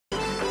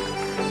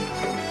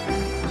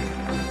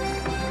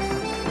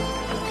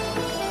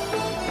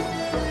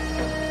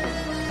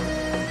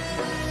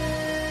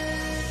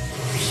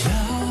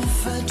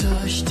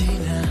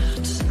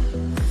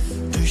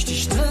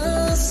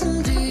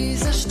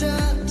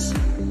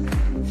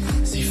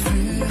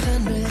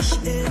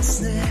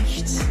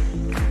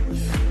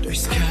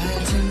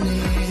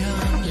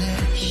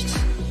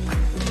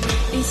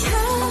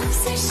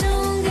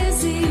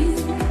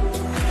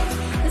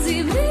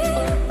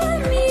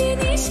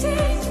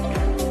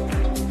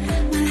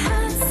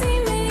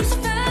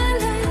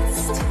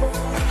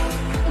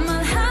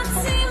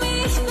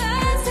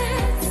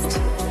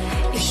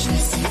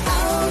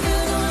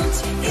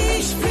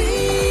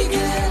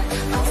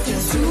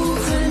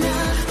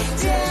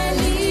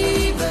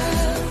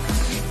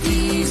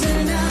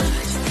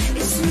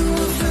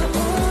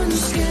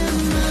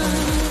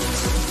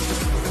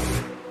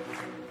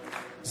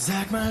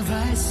mal,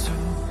 weißt du,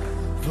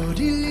 wo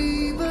die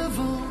Liebe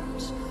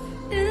wohnt?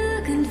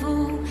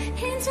 Irgendwo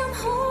hinterm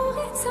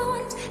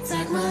Horizont.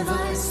 Sag mal,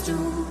 weißt du,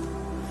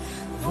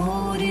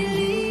 wo die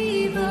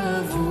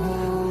Liebe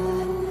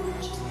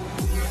wohnt?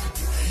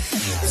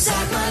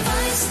 Sag mal,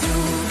 weißt du,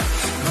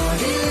 wo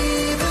die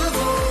Liebe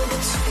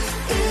wohnt?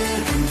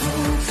 Irgendwo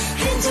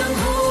hinterm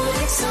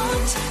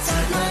Horizont.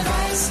 Sag mal,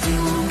 weißt du,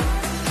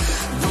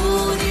 wo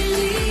die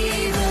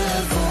Liebe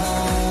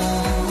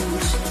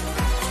wohnt?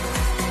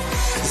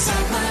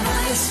 Sag mal,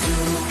 weißt du,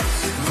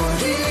 wo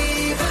die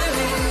Liebe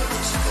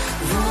lebt?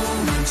 Wo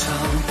mein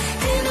Traum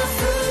in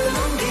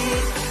Erfüllung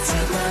geht?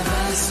 Sag mal,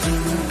 weißt du,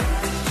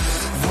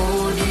 wo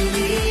die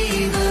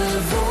Liebe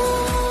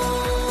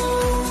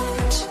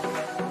wohnt?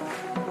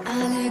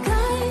 Alle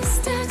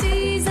Geister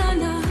dieser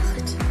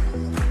Nacht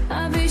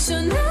hab ich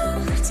schon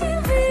nach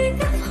dem Weg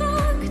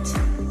gefragt.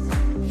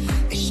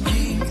 Ich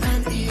ging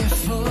an ihr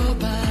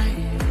vorbei,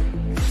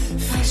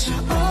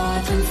 falscher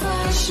Ort und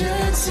falsche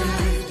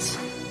Zeit.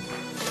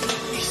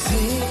 Ich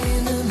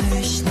sehne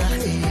mich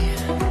nach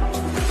ihr,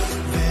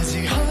 will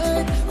sie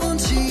heut und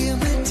hier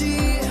mit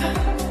dir.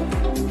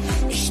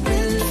 Ich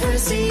bin für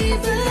sie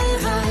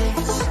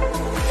bereit,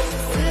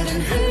 für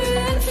den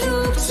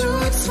Höhenflug zu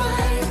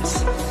zweit.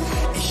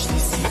 Ich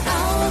schließ die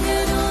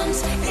Augen und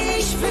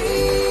ich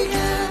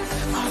fliege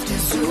auf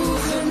der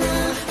Suche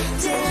nach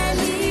der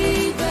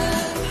Liebe.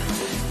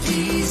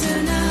 Diese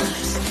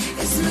Nacht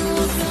ist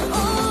nur für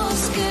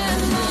uns gemacht.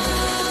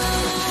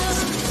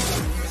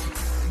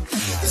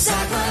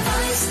 Sag mal,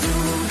 weißt du,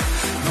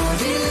 wo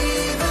die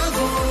Liebe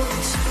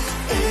wohnt?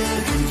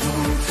 Irgendwo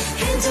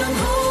hinterm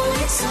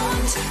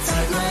Horizont.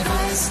 Sag mal,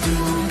 weißt du,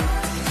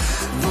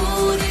 wo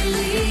die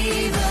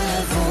Liebe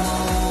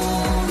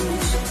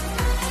wohnt?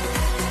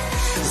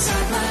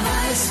 Sag mal,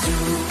 weißt du,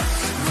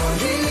 wo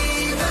die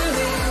Liebe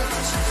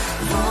lebt?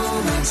 Wo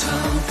mein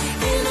Traum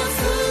in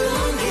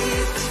Erfüllung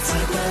geht?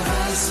 Sag mal,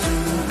 weißt du,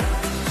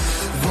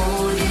 wo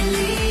die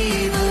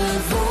Liebe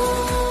wohnt?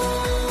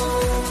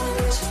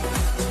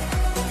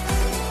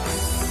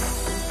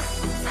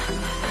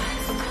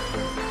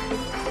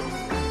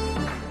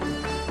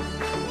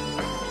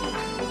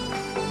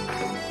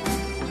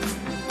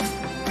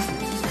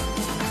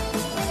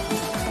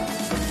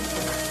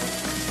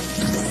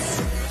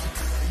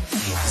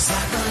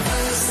 Sag mal,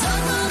 weißt du,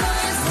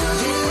 wo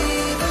die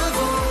Liebe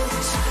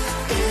wohnt?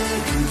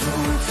 Irgendwo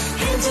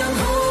hinterm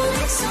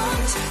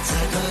Horizont.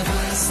 Sag mal,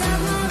 weißt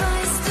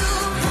du,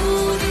 wo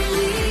die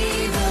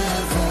Liebe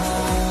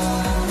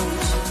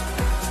wohnt?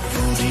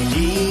 Wo die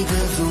Liebe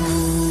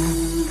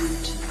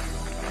wohnt.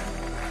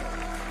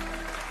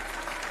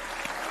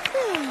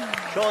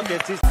 Schon,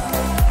 jetzt ist.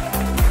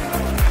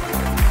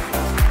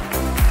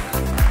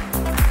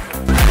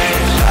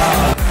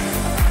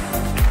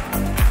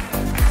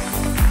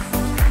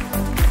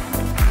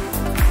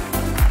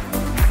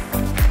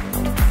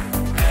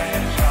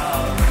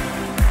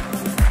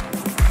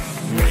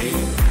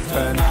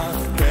 Mitte nach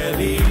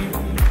Berlin.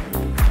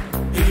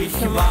 Ich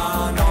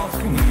war noch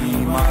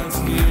niemals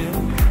hier.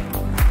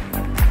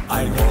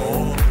 Ein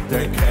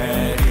roter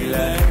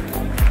Cadillac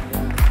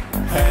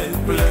hält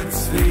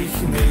plötzlich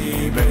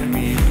neben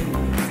mir.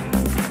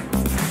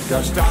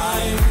 Da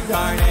steigt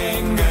ein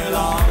Engel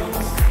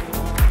aus,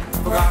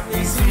 fragt,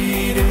 wie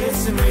sieht es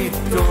mit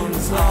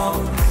uns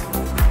aus?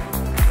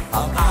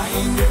 Hab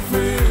ein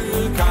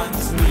Gefühl,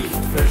 kann's nicht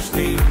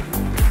verstehen,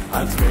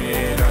 als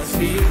wäre das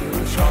hier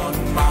schon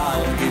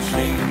mal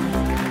geschehen.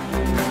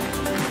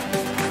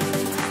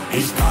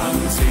 Ich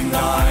kann's in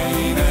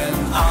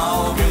deinen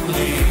Augen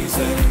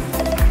lesen,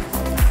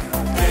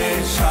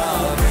 Déjà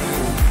vu.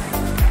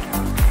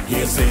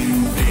 Hier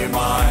sind wir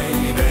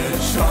beide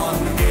schon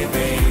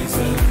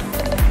gewesen,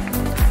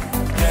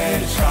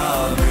 Déjà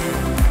vu.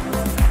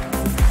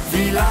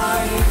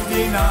 Vielleicht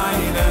in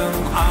einem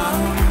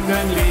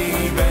anderen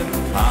Leben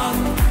hat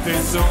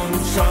es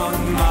uns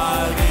schon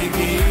mal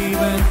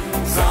gegeben.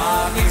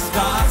 Sag, ist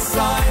das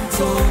ein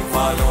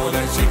Zufall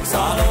oder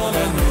Schicksal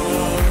oder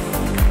nur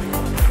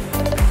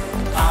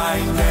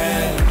ein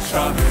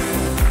Déjà vu?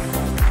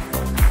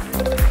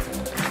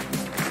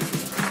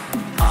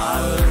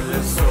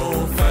 Alles so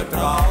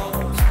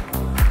vertraut,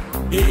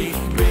 ich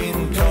bin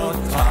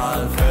total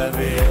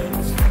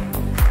verwirrt,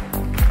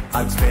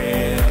 als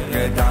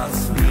wäre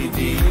das mit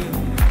dir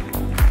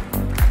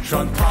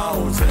schon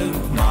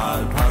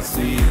 1000-mal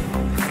passiert.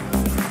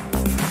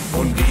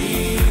 Und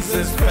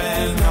dieses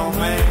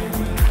Phänomen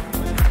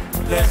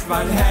lässt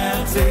mein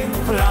Herz in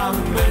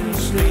Flammen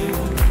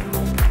stehen.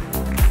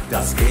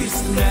 Das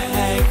ist eine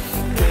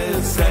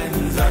echte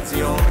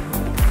Sensation,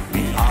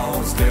 wie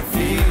aus der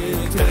 4.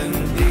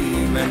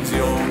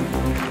 Dimension.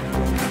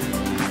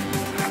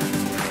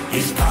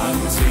 Ich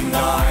kann's in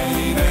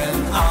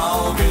deinen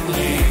Augen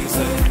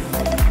lesen,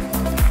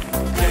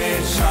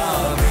 Déjà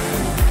vu.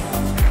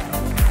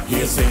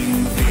 Hier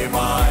sind wir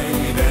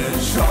beide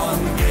schon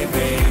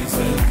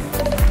gewesen,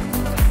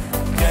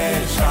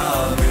 Déjà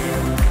vu.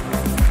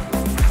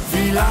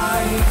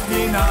 Vielleicht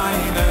in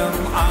einem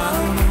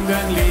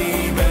anderen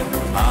Leben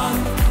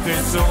hat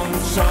es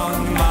uns schon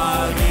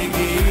mal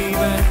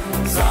gegeben.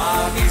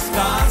 Sag,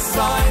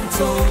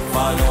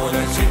 Zufall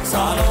oder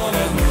Schicksal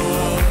oder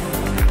nur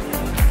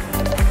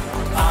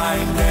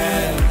ein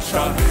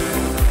Déjà-vu.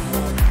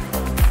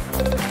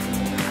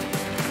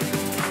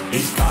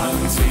 Ich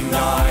kann's in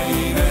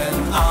deinen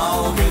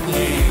Augen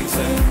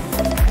lesen,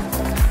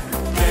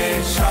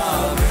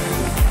 Déjà-vu.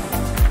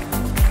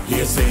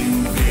 Hier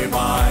sind wir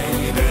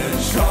beide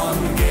schon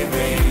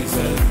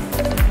gewesen,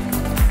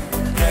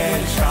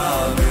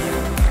 Déjà-vu.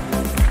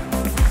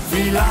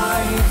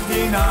 Vielleicht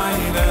in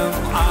einem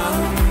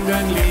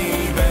anderen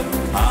Leben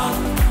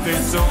hat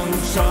es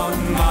uns schon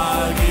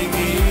mal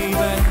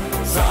gegeben.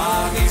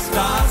 Sag, ist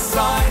das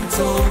ein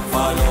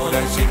Zufall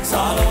oder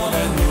Schicksal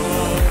oder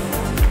nur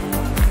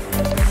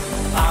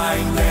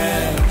ein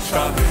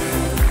Déjà-vu?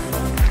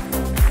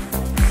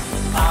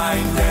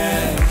 Ein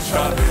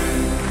Déjà-vu.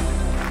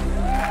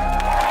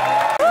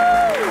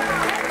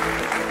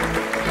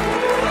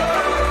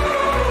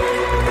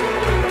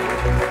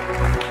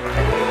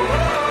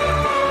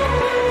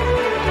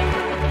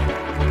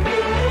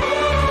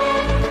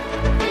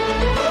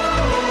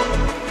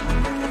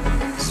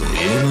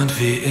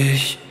 Wie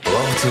ich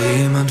brauchte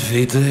jemand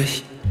wie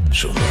dich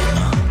schon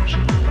immer.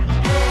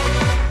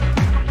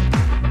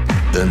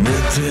 Denn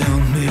mit dir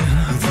und mir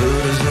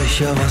würde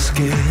sicher was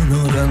gehen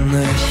oder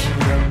nicht.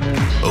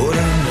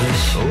 Oder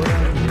nicht.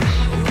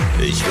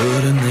 Ich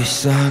würde nicht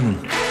sagen,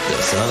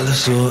 dass alles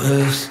so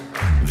ist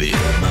wie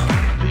immer.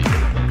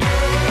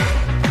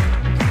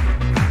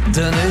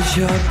 Denn ich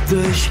hab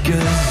dich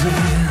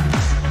gesehen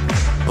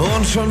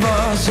und schon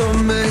war's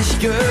um mich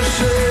geschehen.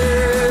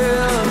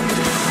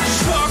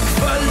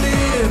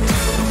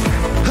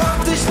 Hab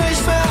dich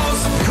nicht mehr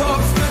aus dem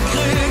Kopf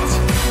gekriegt,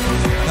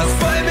 hast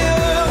bei mir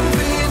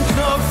irgendwie einen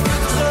Knopf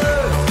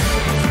gedrückt.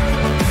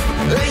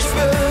 Ich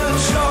bin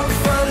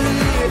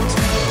schockverliebt,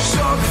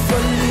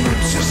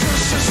 schockverliebt,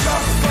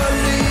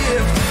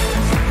 schockverliebt.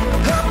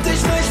 Hab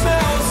dich nicht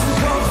mehr aus dem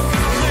Kopf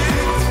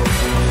gekriegt,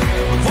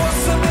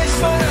 wusste nicht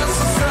mal, dass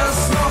es das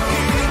noch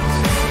gibt.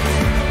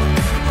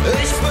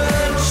 Ich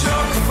bin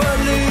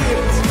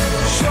schockverliebt,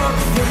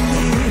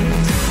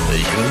 schockverliebt.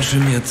 Ich wünsche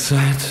mir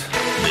Zeit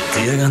mit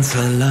dir ganz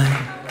allein,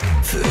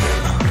 für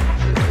immer.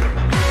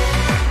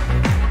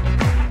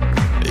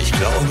 Ich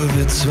glaube,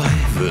 wir zwei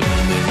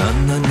würden den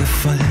anderen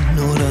gefallen,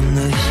 oder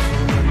nicht?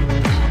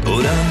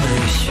 Oder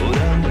nicht?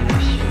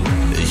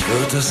 Ich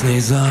würde es nie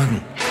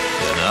sagen,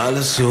 wenn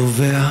alles so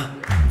wäre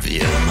wie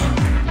immer.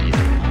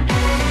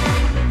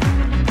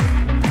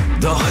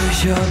 Doch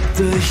ich hab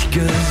dich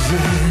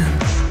gesehen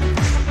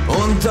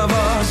und da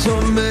war's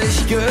um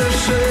mich geschehen.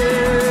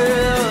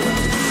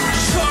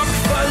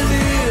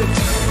 Schockverliebt,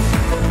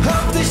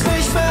 hab dich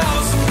nicht mehr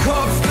aus dem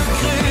Kopf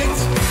gekriegt,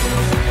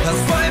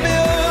 hast bei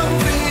mir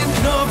irgendwie einen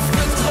Knopf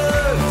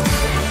gedrückt.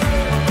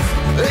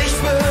 Ich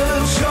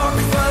bin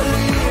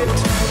schockverliebt,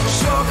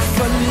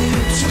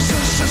 schockverliebt,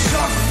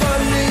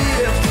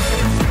 schockverliebt.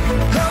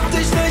 Hab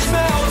dich nicht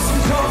mehr aus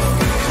dem Kopf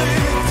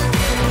gekriegt,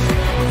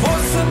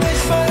 wusste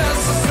nicht mal,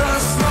 dass es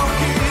das noch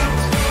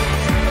gibt.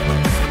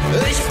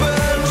 Ich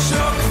bin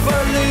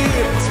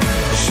schockverliebt,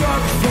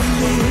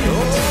 schockverliebt,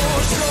 oh,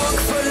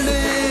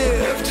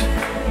 schockverliebt.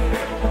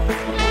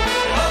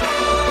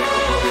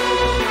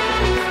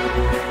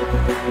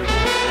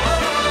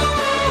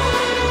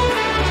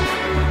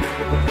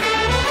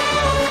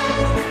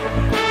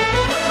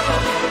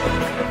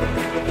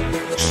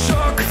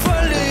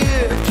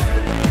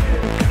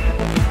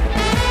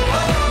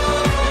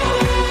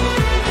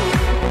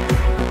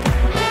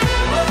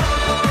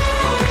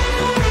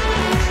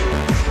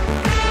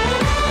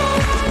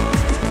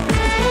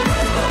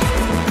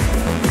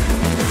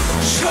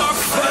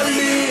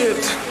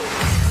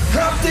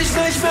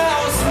 Nicht mehr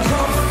aus dem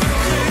Kopf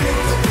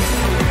gekriegt,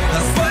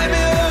 hast bei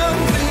mir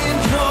irgendwie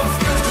einen Knopf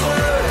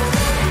gedrückt.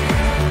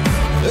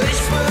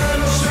 Ich bin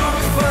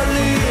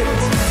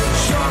schockverliebt,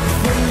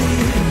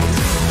 schockverliebt,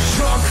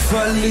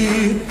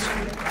 schockverliebt.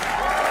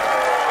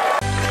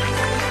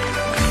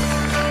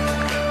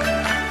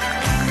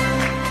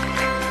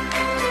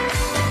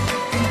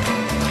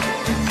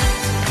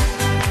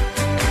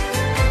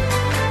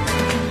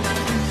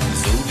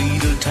 So wie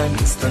du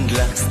tanzt und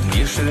lachst,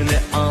 mir schöne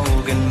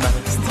Augen machst.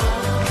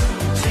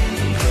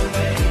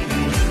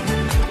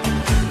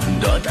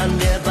 Dort an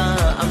der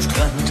Bar am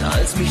Strand,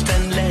 als mich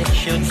dein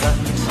Lächeln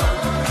fand.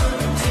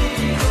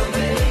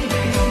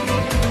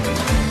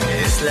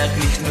 Es lag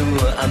nicht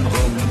nur am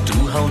Rum,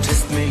 du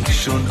hautest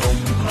mich schon um.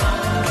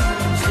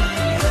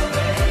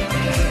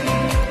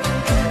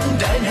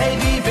 Dein Hey,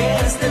 wie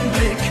wär's denn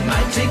Blick,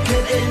 mein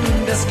Ticket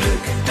in das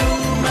Glück, du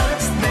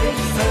machst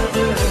mich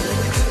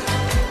verrückt.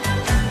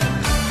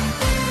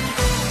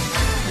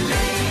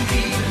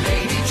 Lady,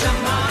 Lady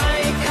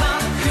Jamaika,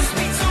 küss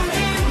mich zum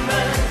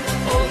Himmel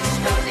und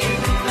dann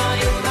immer,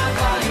 immer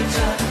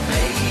weiter.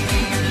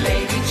 Lady,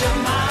 Lady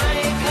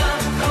Jamaika,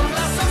 komm,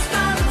 lass uns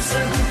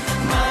tanzen,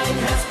 mein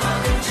Herz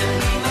brannte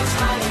niemals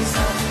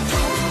heißer.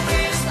 Du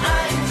bist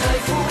ein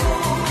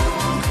Taifun.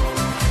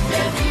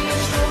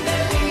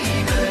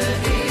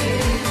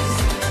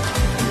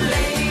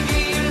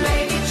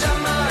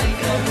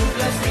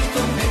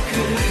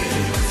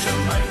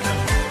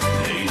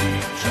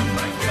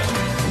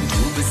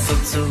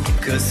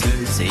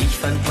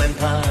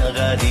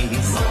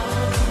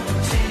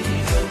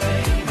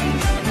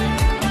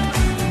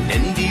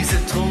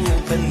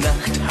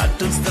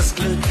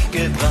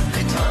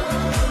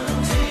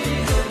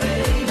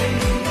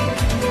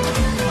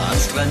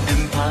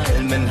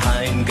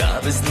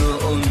 ist nur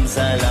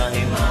unser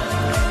allein.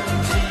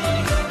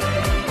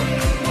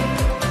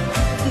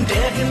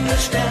 Der Himmel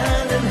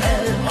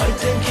sternenhell,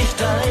 heute denk ich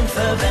dein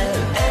Farewell,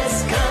 es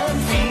kam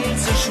viel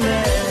zu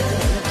schnell.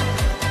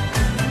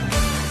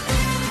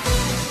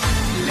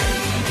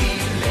 Lady,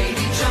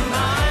 Lady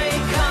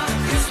Jamaika,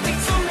 küss mich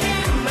zum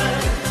Himmel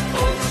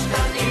und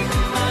dann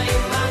immer,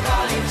 immer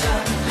weiter.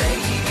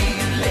 Lady,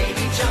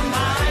 Lady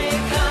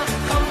Jamaika,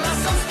 komm,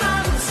 lass uns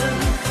tanzen,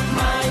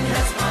 mein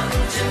Herz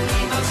brannte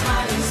niemals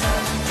heißer.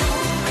 Du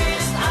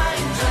bist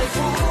ein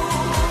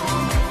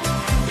Taifun,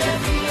 der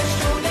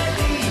Widerstand der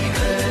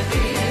Liebe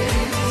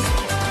ist.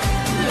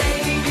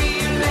 Lady,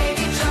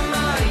 Lady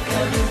Jamaika,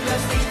 du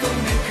bleibst nicht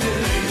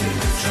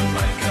ungekühlt.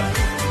 Jamaika,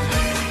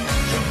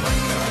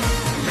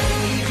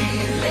 Lady,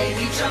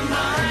 Lady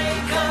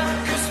Jamaika,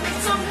 küss mich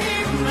zum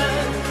Himmel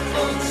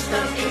und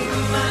dann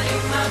immer,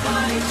 immer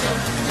weiter.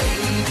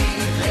 Lady,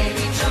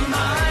 Lady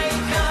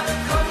Jamaika,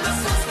 komm,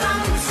 lass uns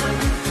tanzen,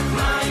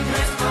 mein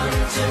Herz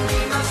brannte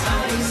niemals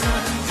heißer.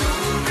 Du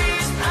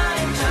bist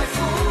ein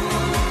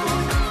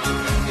Taifun,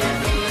 der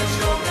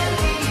Widerstand der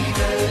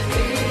Liebe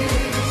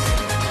ist.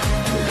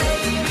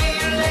 Lady,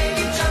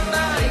 Lady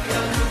Jamaika,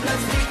 du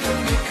bleibst nicht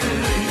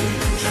ungekühlt.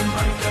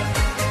 Jamaika,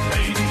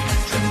 Lady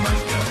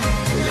Jamaika.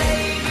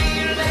 Lady,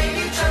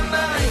 Lady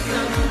Jamaika,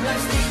 du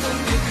bleibst nicht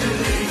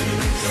ungekühlt.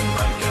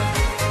 Jamaika,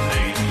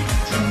 Lady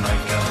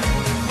Jamaika.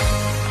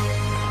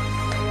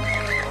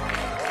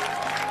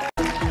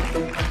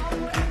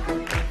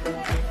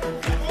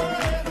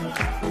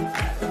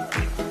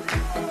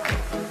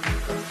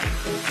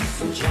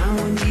 Facciamo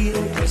in giro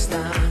in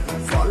questa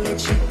folle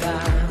città,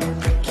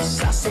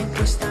 chissà se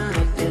questa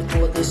notte il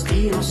tuo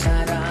destino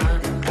sarà.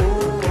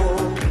 Oh,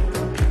 oh,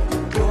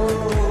 oh,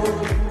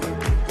 oh.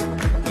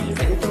 Il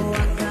vento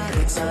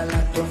accarezza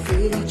la tua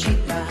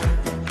felicità,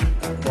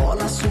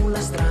 vola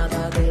sulla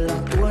strada della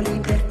tua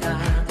libertà.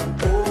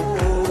 Oh,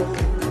 oh,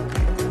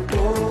 oh,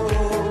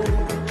 oh.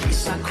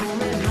 Chissà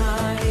come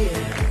mai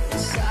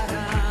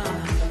sarà,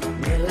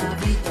 nella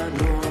vita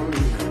non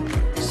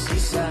si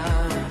sa,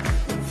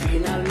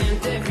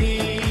 finalmente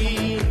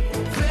vivere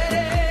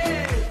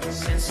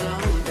senza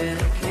un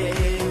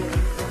perché.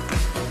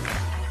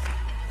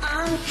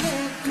 Anche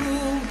tu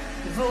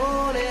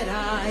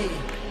volerai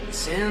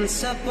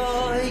senza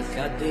poi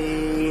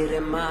cadere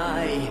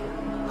mai.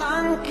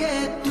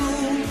 Anche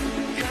tu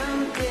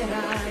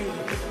canterai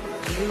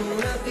di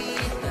una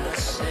vita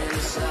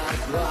senza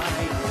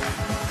guai.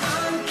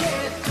 Anche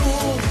tu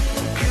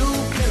più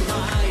che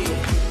mai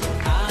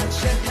a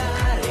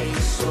cercare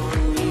i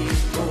sogni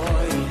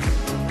tuoi.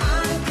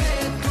 Anche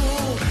tu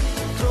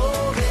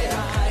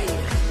troverai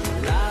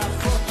la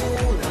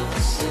fortuna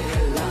se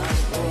la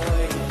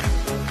vuoi.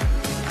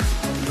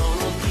 No,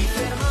 non ti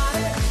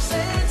fermare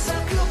senza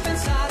più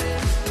pensare,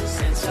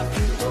 senza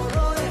più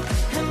dolore,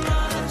 è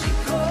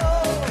magico.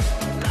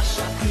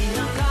 Lasciati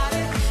andare,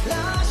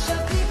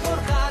 lasciati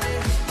portare,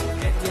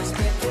 che ti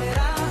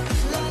aspetterà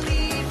la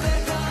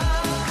libertà.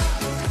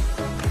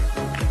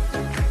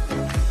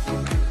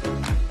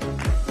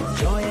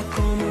 Gioia è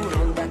come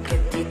un'onda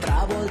che ti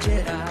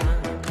travolgerà,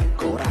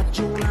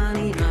 coraggio un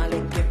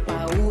animale che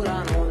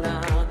paura non ha.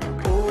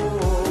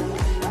 Oh,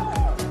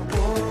 oh,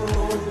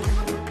 oh.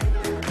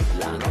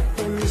 La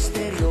notte è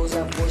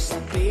misteriosa, vuoi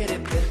sapere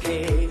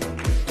perché?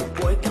 Tu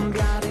puoi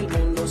cambiare il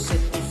mondo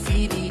se ti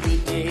fidi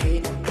di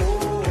te.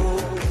 Oh,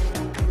 oh,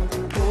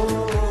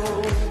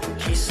 oh.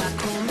 Chissà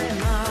come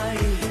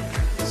mai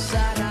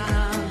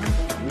sarà,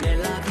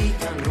 nella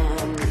vita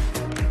non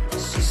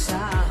si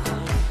sa,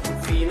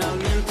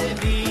 finalmente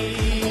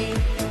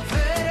vivere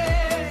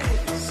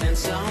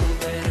senza un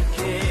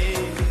perché.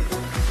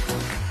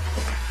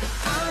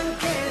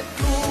 Anche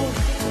tu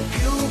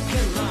più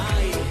che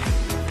mai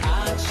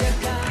a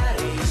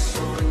cercare i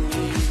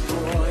sogni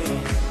tuoi.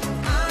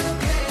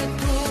 Anche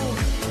tu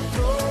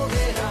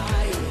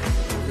troverai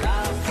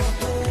la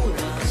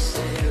fortuna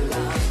se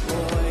la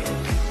vuoi.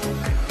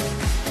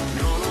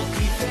 No, non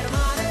ti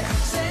fermare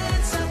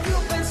senza più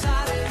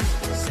pensare,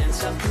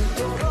 senza più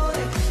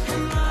dolore, è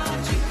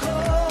magico.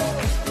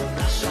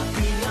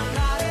 Lasciati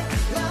andare,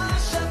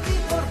 lasciati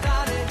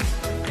portare,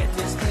 che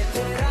ti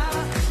aspetterà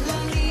la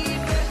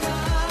libertà.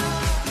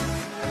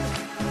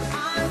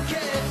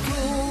 Anche tu.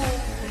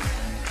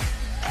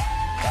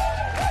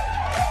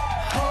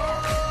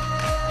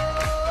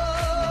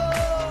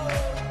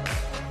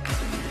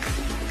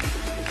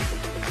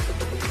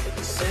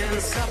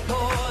 Senza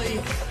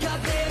poi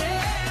cadere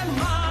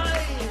mai.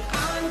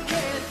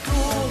 Anche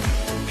tu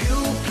più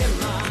che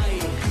mai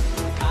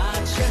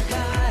a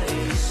cercare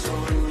i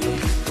sogni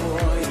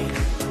tuoi.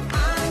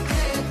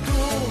 Anche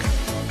tu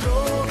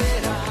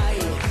troverai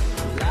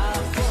la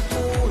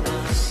fortuna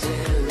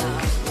se la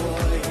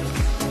vuoi.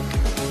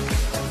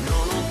 No,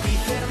 non ti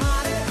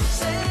fermare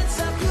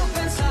senza più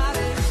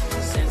pensare,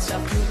 senza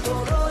più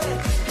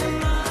dolore, è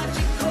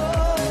magico.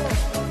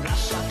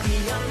 Lasciati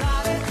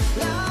andare,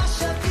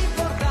 lasciati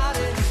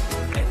portare,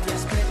 e ti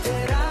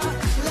aspetterà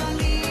la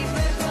libertà.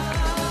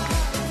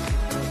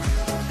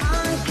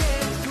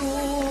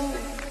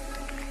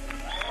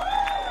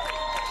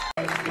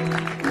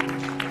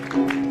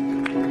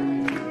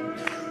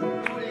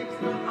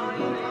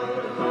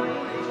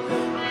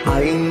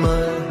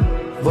 Einmal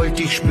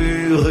wollte ich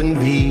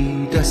spüren,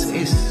 wie das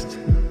ist,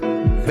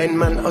 wenn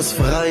man aus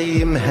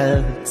freiem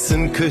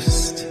Herzen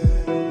küsst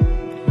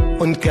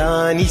und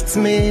gar nichts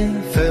mehr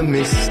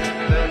vermisst.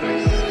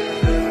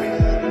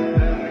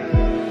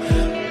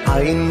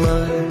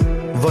 Einmal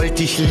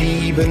wollte ich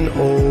lieben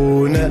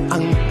ohne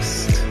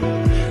Angst,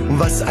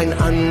 was ein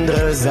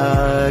anderer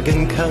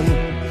sagen kann,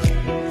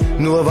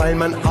 nur weil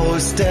man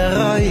aus der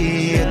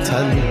Reihe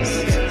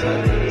tanzt.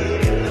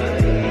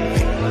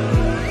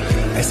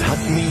 Es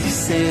hat mich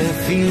sehr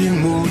viel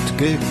Mut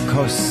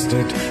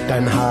gekostet,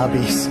 dann hab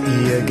ich's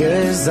ihr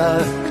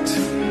gesagt.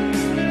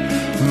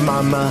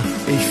 Mama,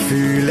 ich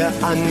fühle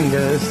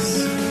anders.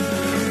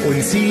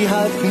 Und sie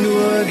hat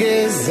nur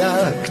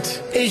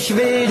gesagt, ich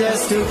will,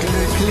 dass du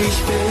glücklich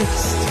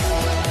bist.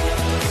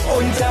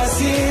 Und das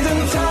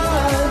jeden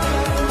Tag.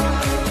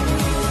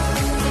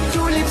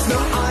 Du liebst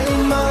nur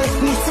einmal,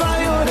 nicht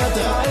zwei oder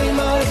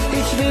dreimal.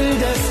 Ich will,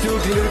 dass du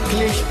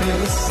glücklich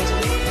bist.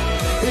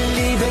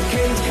 Liebe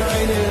kennt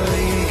keine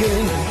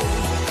Regeln.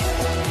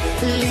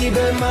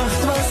 Liebe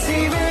macht, was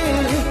sie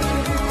will.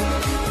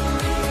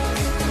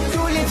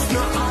 Du liebst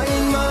nur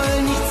einmal,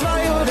 nicht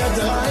zwei oder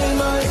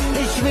dreimal.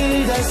 Ich will,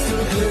 dass du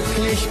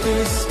glücklich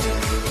bist.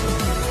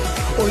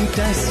 Und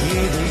das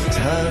jeden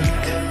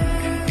Tag.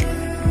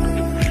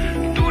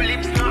 Du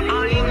liebst nur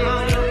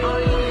einmal.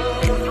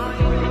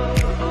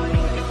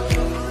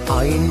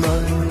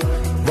 Einmal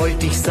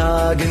wollte ich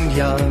sagen,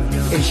 ja,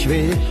 ich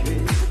will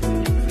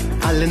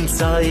allen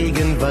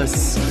zeigen,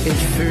 was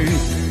ich fühl.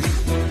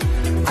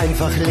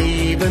 Einfach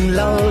leben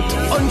laut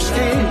und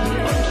still.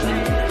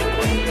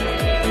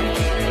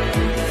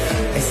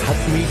 Es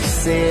hat mich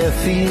sehr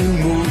viel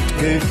Mut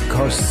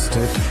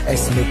gekostet,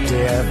 es mit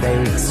der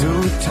Welt zu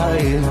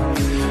teilen.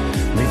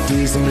 Mit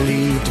diesem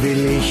Lied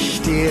will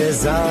ich dir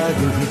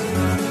sagen,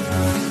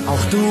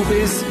 auch du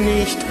bist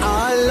nicht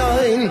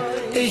allein.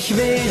 Ich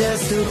will,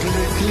 dass du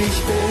glücklich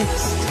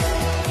bist.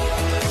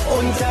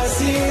 Und das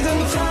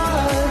jeden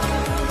Tag.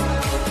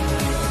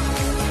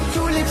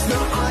 Du liebst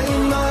nur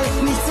einmal,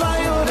 nicht zwei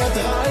oder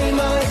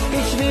dreimal.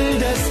 Ich will,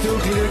 dass du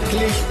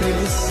glücklich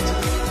bist.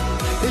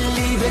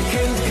 Liebe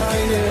kennt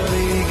keine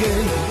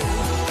Regeln.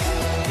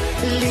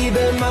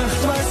 Liebe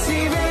macht, was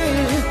sie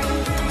will.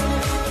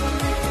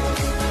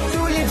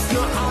 Du liebst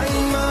nur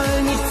einmal,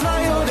 nicht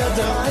zwei oder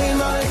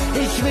dreimal.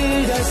 Ich will,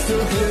 dass du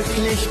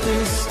glücklich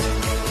bist.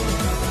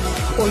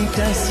 Und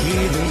das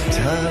jeden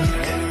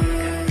Tag.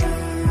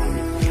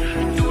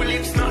 Du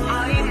liebst nur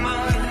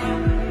einmal.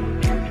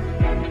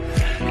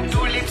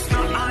 Du liebst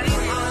nur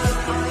einmal.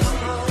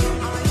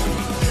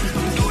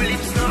 Du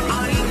liebst nur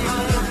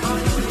einmal.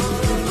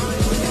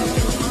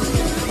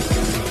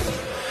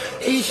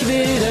 Ich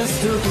will, dass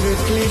du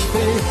glücklich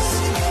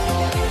bist.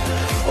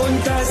 Und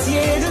das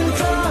jeden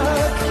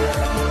Tag.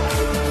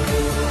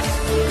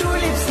 Du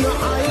liebst nur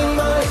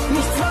einmal,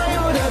 nicht zwei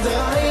oder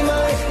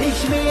dreimal.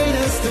 Ich will,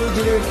 dass du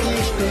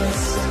glücklich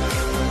bist.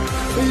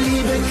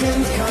 Liebe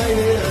kennt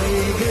keine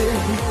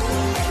Regeln.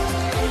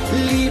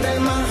 Liebe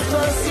macht,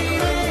 was sie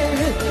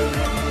will.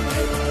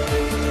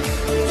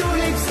 Du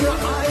liebst nur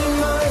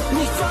einmal,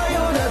 nicht zwei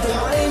oder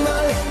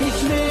dreimal. Ich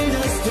will,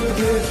 dass du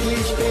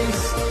glücklich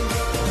bist.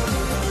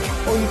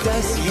 Und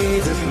das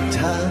jeden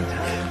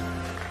Tag.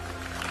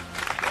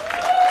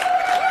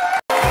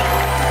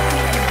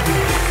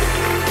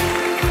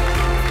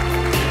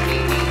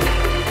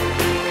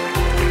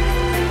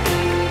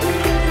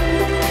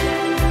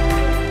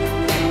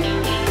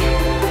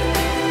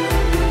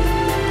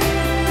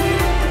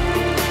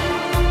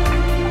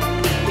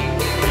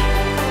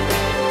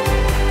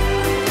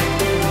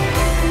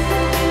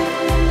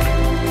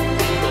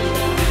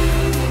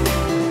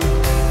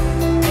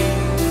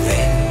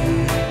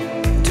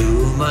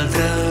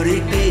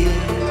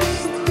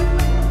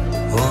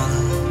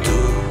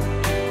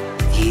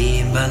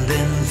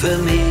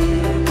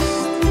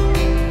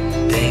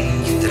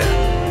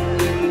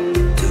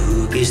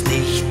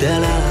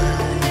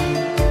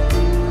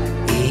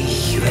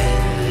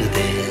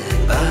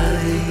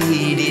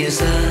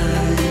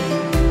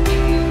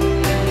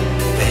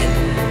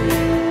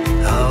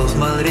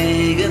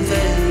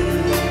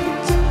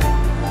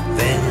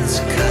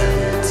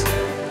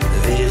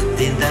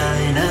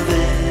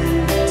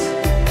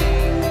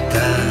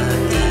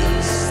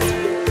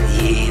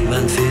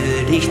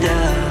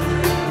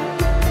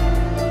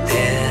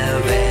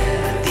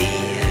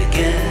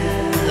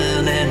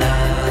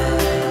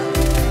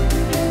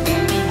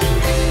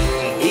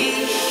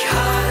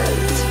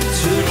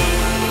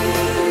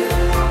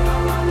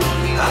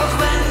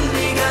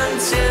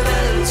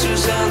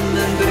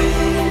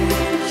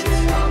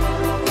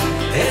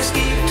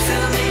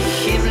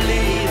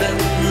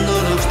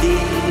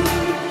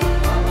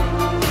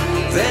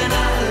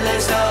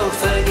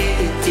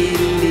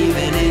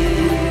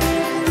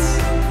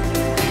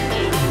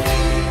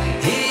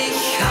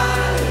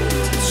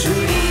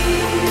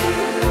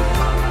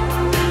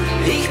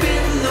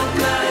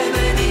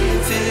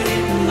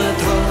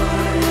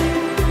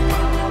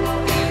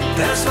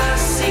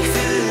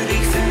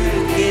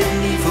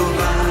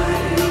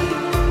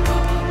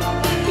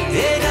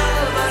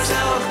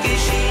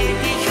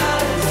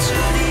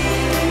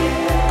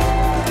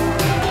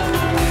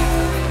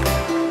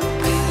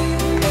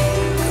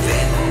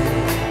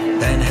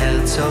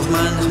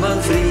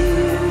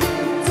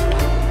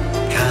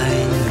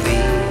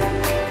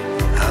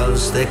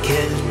 aus der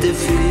Kälte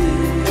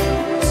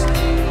fühlst,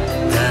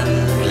 dann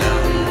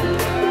glaub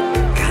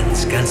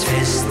ganz, ganz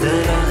fest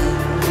daran,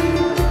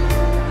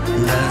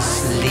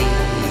 dass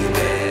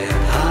Liebe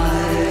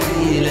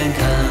heilen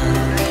kann.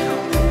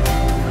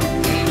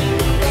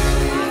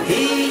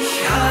 Ich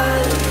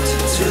halt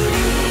zu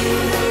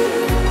dir,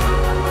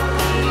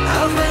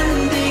 auch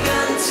wenn die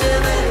ganze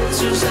Welt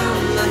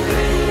zusammenbricht.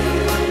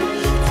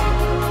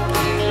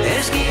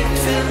 Es gibt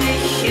für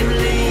mich im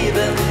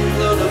Leben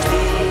nur noch dich.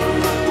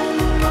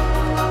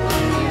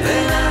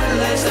 Wenn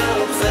alles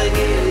auch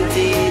vergeht,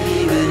 die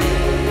Liebe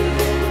nicht.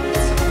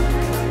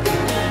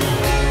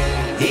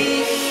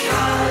 Ich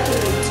halt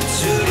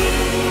zu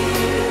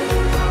dir.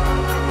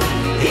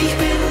 Ich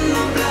bin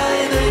und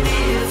bleibe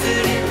dir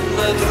für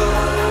immer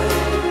treu.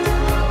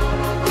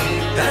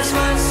 Das,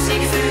 was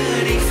ich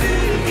für dich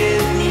fühl,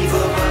 geht nie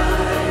vorbei.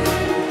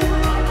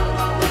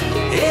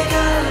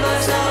 Egal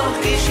was auch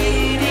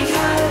geschieht, ich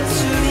halt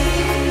zu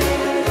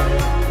dir.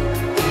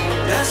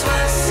 Das,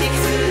 was ich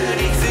für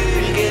dich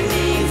fühl, geht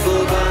nie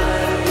vorbei.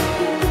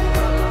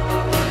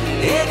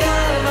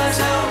 Egal was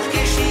auch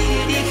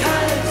geschieht, ich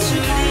halt zu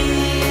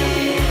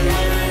dir.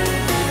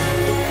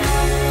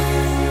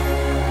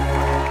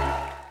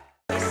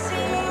 Ich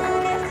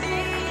singe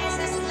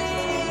dieses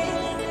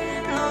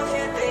Lied nur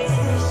für dich.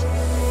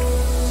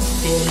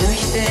 Wir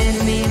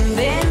leuchten in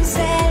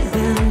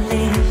demselben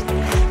Licht,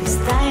 bist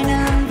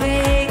deinen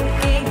Weg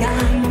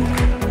gegangen.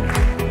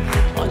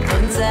 Und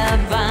unser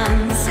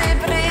Band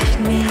zerbricht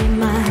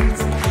niemals,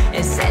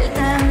 es hält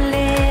ein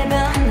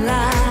Leben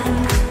lang.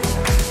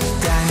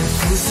 Deinen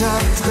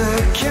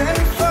Fußabdrücken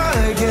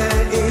folge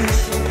ich,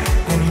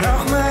 bin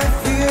nochmal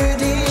für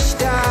dich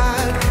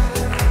stark.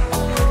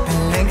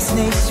 Bin längst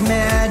nicht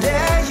mehr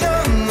der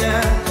Junge,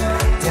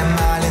 der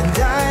mal in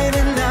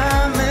deinen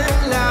Namen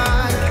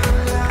lag.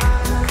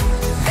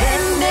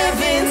 Wenn der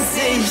Wind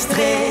sich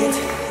dreht,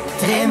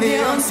 drehen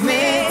wir uns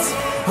mit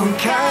und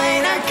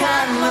keiner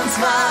kann uns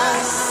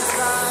was.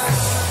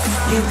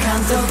 You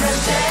canto per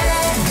te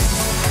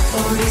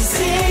und ich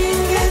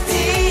singe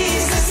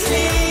dieses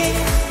Lied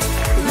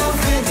nur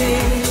für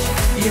dich.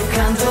 You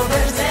canto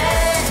per te,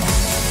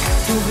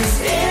 du bist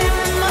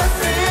immer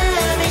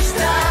für mich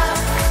da,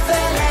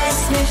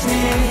 verlässt mich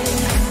nicht.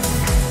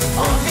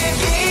 Und wir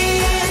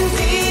gehen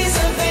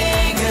diese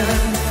Wege,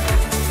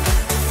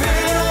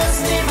 für uns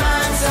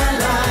niemals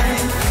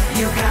allein.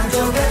 You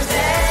canto per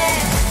te,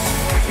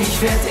 ich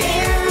werd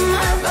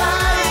immer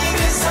bei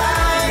dir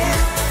sein.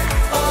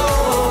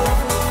 Oh.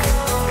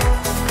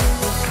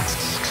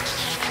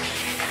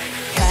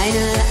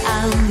 Keine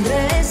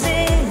andere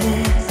Seele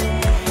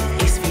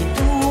ist wie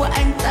du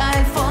ein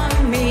Teil von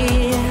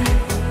mir.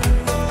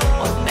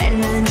 Und wenn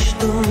ein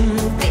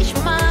Sturm dich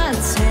mal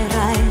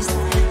zerreißt,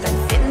 dann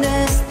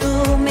findest du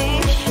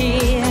mich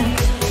hier.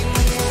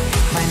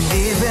 Mein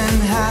Leben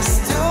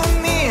hast du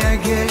mir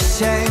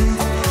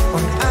geschenkt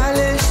und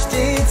alles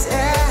stets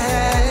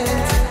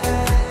erhält.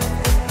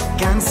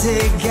 Ganz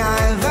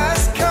egal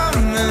was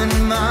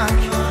kommen mag,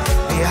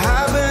 wir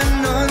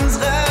haben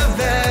unsere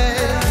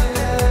Welt.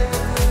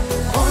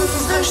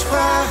 Unsere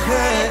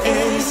Sprache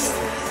ist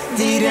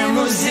die der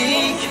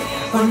Musik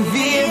und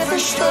wir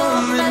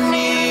verstummen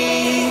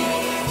nie.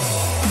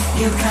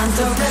 You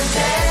canto per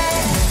te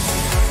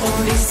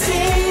und ich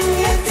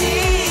singe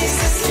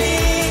dieses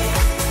Lied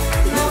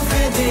nur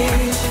für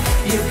dich.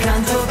 You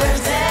canto per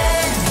te,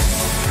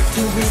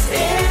 du bist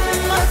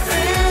immer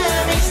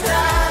für mich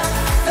da,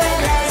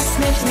 verlässt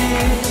mich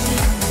nicht.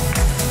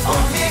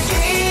 Und wir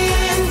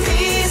gehen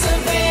diese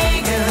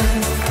Wege,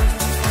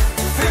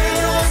 für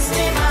uns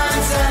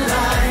niemals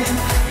allein.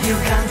 You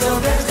canto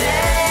per te,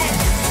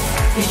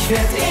 ich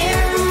werd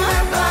immer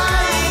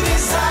bei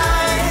dir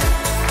sein.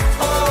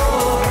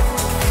 Oh.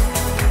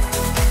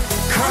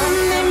 Komm,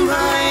 nimm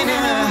meine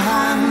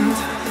Hand,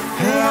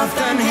 hör auf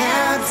dein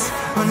Herz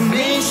und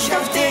nicht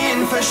auf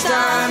den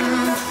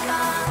Verstand.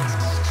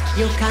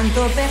 Yo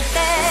canto per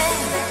te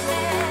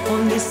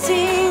und ich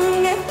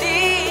singe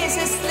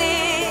dieses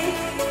Lied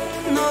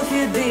nur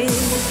für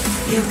dich.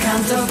 Yo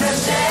canto per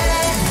te,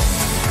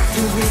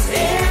 du bist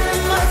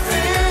immer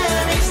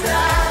für mich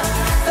da,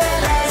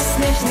 verlässt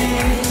mich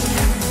nicht.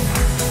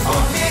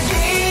 Und wir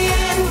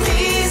gehen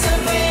diese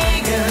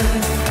Wege,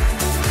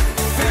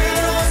 für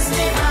uns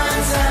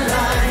niemals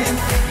allein.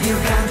 Yo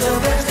canto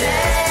per te,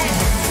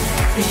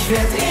 ich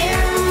werd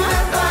immer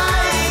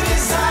bei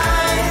dir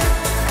sein.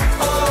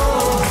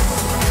 Oh,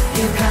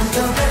 yo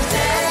canto per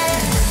te.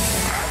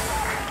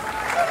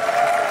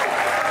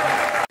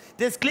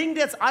 Das klingt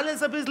jetzt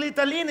alles ein bisschen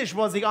italienisch,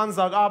 was ich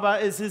ansage,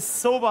 aber es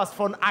ist sowas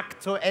von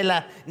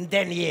aktueller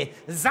denn je.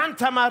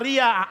 Santa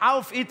Maria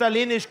auf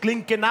Italienisch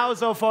klingt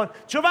genauso von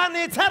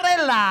Giovanni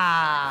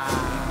Zarrella.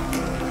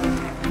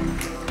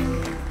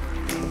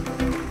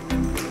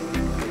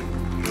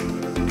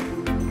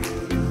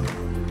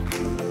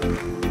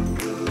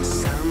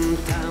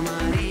 Santa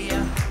Maria,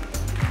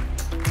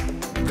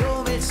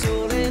 dove il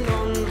sole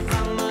non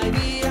va mai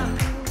via,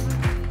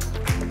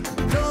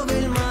 dove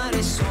il mare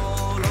è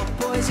solo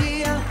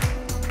poesia,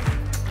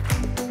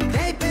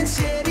 e i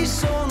pensieri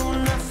sono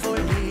una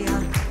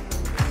follia,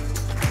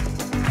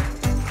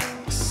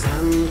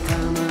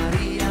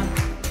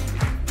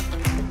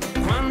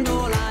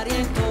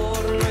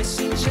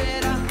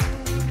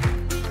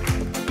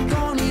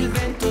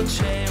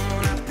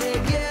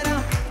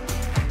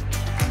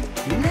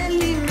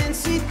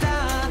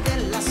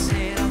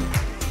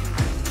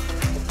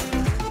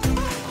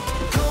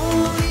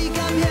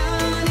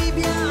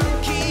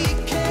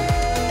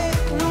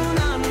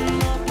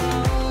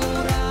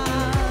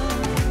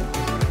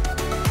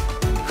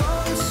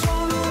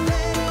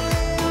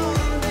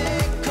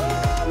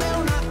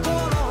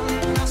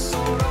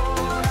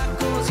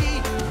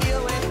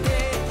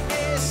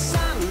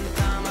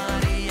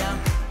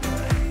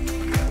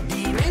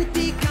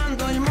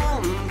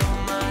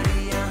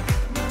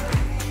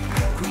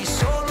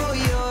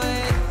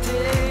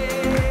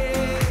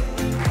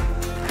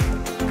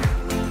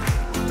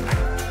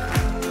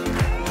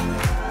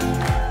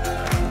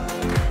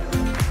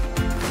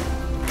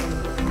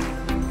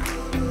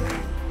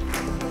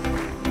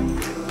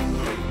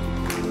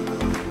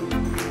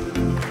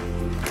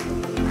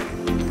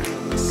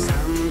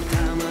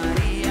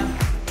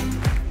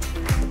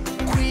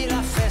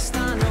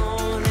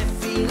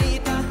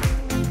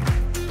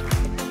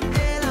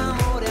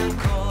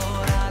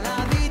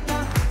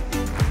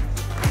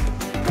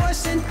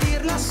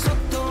 nulla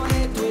sotto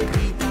le tue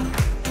dita.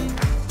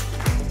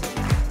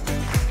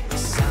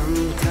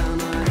 Santa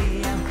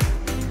Maria,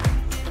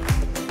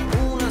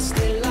 una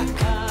stella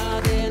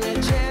cade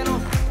nel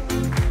cielo,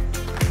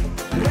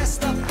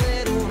 resta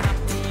per un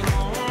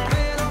attimo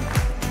vero,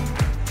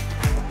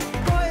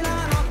 poi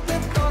la notte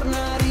torna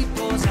a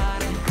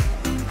riposare.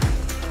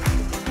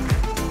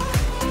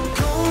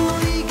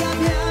 Con i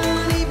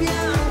gabbiani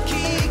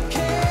bianchi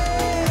che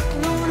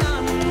non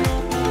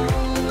hanno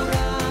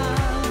paura,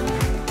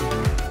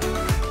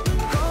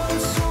 col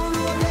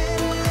suono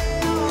delle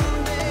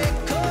onde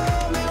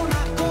come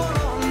una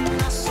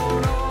colonna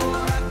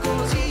sonora,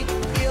 così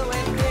io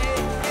e te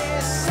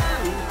e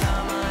Santa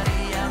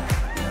Maria,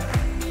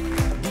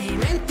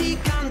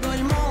 dimenticando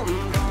il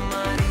mondo,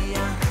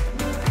 Maria,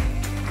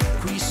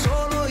 qui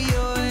solo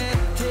io e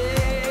te.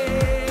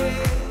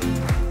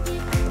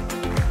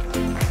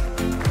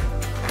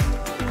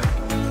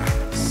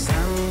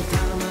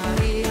 Santa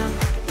Maria,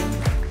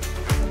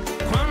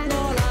 quando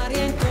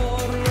l'aria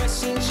intorno è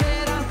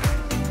sincera,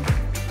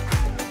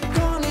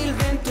 con il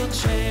vento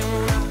c'è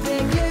una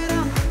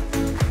preghiera,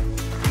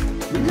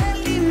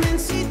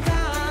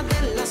 nell'immensità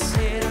della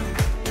sera.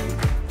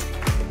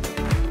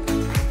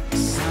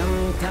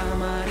 Santa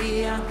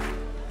Maria.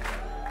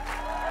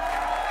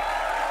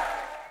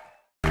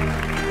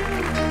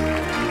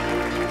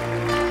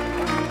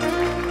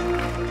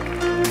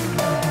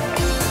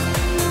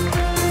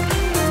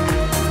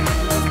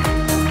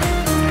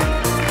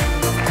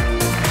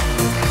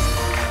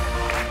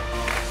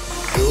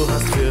 Du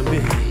hast für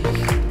mich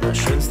das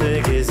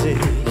schönste Gesicht,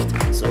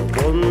 so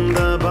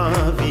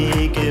wunderbar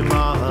wie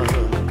gemalt.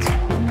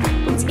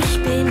 Und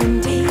ich bin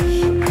in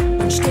dich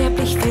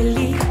unsterblich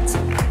verliebt.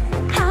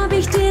 Hab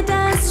ich dir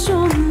das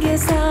schon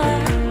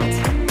gesagt?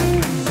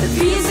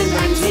 Wir sind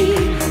ein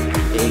Team,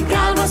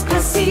 egal was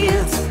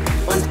passiert,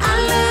 und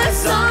alle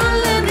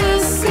sollen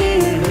es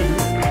sehen.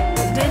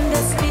 Denn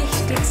das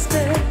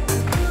Wichtigste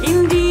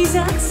in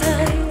dieser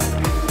Zeit,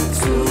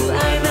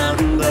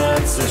 Zueinander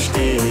zu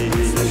stehen.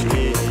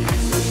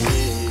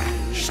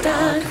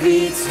 stark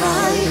wie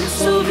zwei,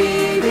 so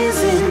wie wir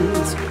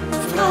sind,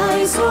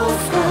 frei,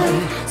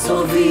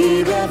 so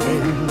wie der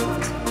Wind.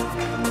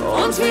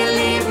 Und wir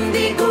leben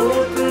die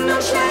guten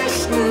und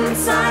schlechten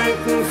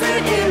Zeiten für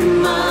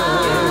immer.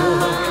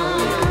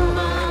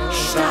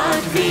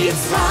 Stark wie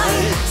zwei,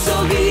 so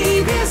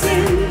wie wir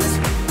sind,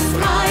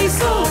 frei,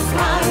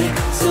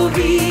 so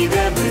wie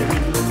der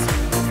Wind.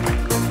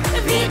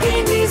 Wir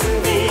gehen diesen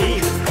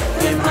Weg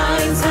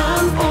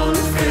gemeinsam und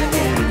für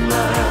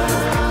immer.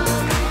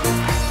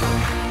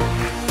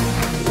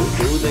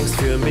 Du denkst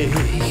für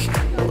mich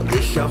und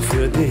ich auch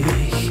für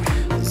dich,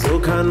 so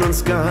kann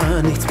uns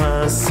gar nichts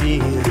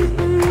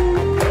passieren.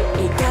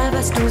 Egal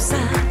was du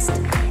sagst,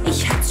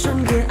 ich hab's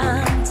schon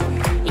geahnt,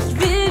 ich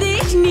will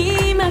dich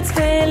niemals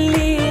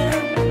verlieren.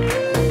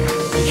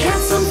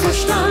 Herz und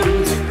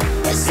Verstand,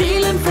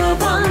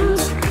 Seelenverband,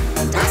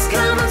 das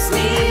kann uns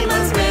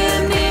niemals mehr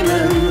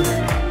nehmen.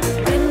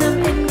 Denn am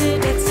Ende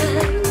der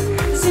Zeit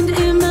sind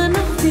immer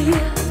noch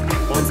wir,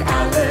 und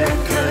alle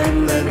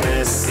können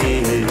es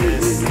sehen.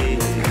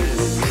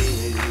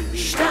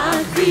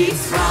 Stark wie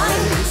zwei,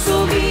 so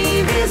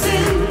wie wir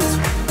sind,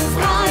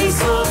 frei,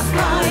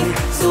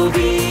 so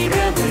wie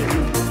der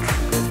Wind.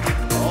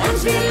 Und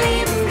wir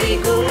leben die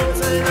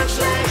guten und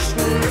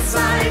schlechten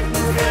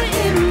Zeiten für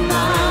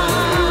immer.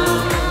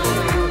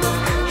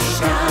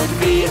 Stark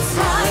wie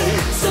zwei,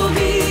 so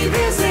wie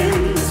wir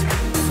sind,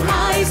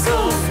 frei,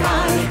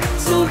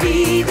 so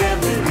wie der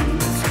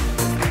Wind.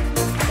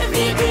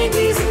 Wir gehen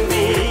diesen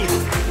Weg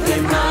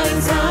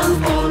gemeinsam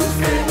und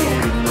für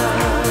immer.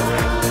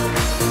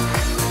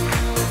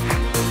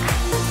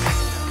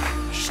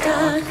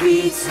 Stark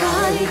wie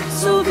zwei,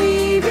 so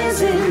wie wir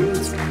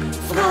sind,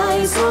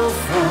 frei,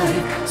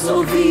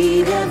 so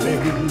wie der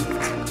Wind.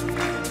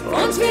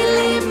 Und wir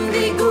leben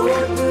die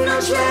guten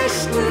und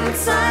schlechten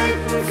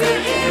Zeiten für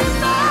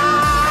immer.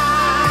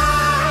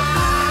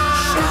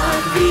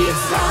 Stark wie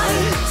zwei,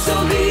 so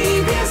wie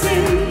wir